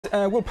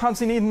will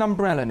Pansy need an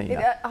umbrella,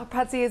 Nina?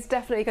 Pansy is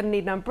definitely going to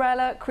need an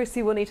umbrella.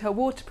 Chrissy will need her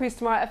waterproofs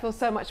tomorrow. I feel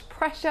so much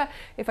pressure.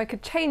 If I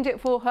could change it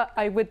for her,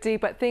 I would do,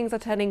 but things are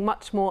turning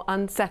much more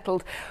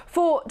unsettled.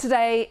 For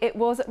today, it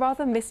was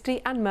rather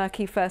misty and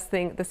murky first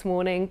thing this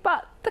morning,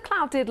 but the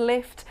cloud did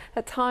lift.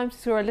 At times, we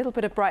saw a little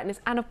bit of brightness,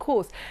 and of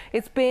course,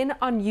 it's been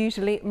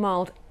unusually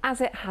mild, as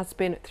it has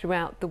been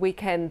throughout the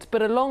weekend.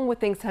 But along with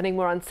things turning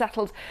more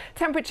unsettled,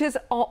 temperatures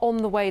are on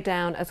the way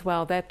down as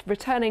well. They're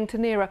returning to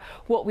nearer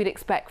what we'd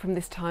expect from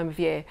this time of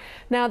year.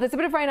 Now, there's a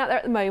bit of rain out there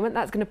at the moment.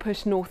 That's going to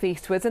push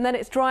northeastwards, and then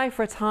it's dry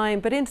for a time,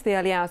 but into the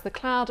early hours, the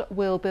cloud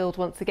will build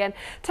once again.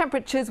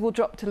 Temperatures will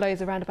drop to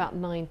lows around about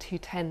 9 to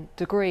 10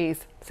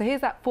 degrees. So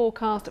here's that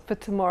forecast for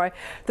tomorrow.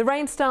 The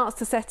rain starts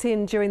to set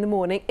in during the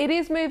morning. It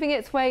is moving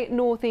its way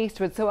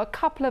northeastward, so a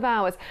couple of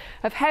hours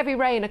of heavy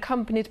rain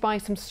accompanied by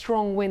some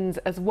strong winds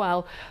as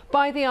well.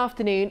 By the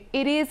afternoon,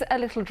 it is a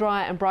little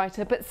drier and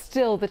brighter, but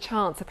still the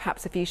chance of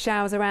perhaps a few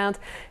showers around,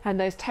 and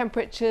those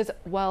temperatures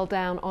well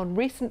down on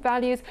recent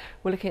values.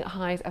 We're looking at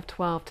highs of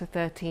 12 to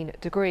 13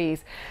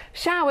 degrees.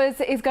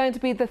 Showers is going to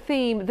be the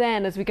theme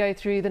then as we go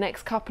through the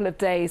next couple of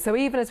days. So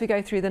even as we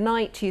go through the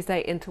night,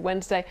 Tuesday into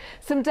Wednesday,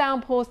 some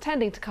downpours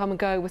tending to come and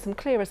go with some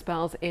clearer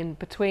spells in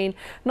between.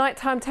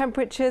 Nighttime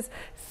temperatures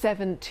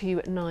 7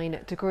 to 9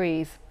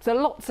 degrees. So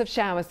lots of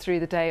showers through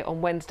the day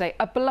on Wednesday,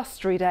 a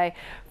blustery day,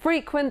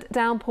 frequent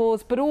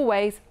downpours, but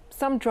always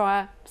some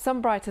drier,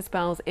 some brighter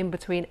spells in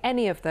between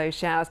any of those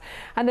showers.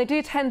 And they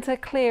do tend to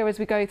clear as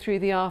we go through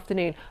the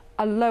afternoon.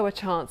 A lower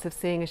chance of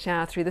seeing a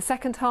shower through the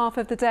second half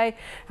of the day,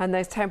 and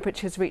those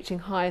temperatures reaching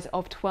highs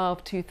of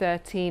 12 to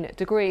 13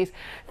 degrees.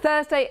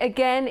 Thursday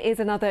again is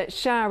another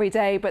showery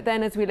day, but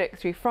then as we look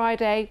through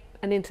Friday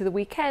and into the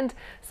weekend,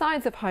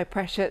 signs of high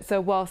pressure. So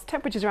whilst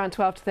temperatures around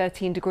 12 to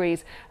 13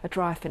 degrees, a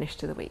dry finish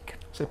to the week.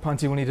 So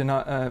Pansy will need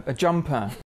a jumper.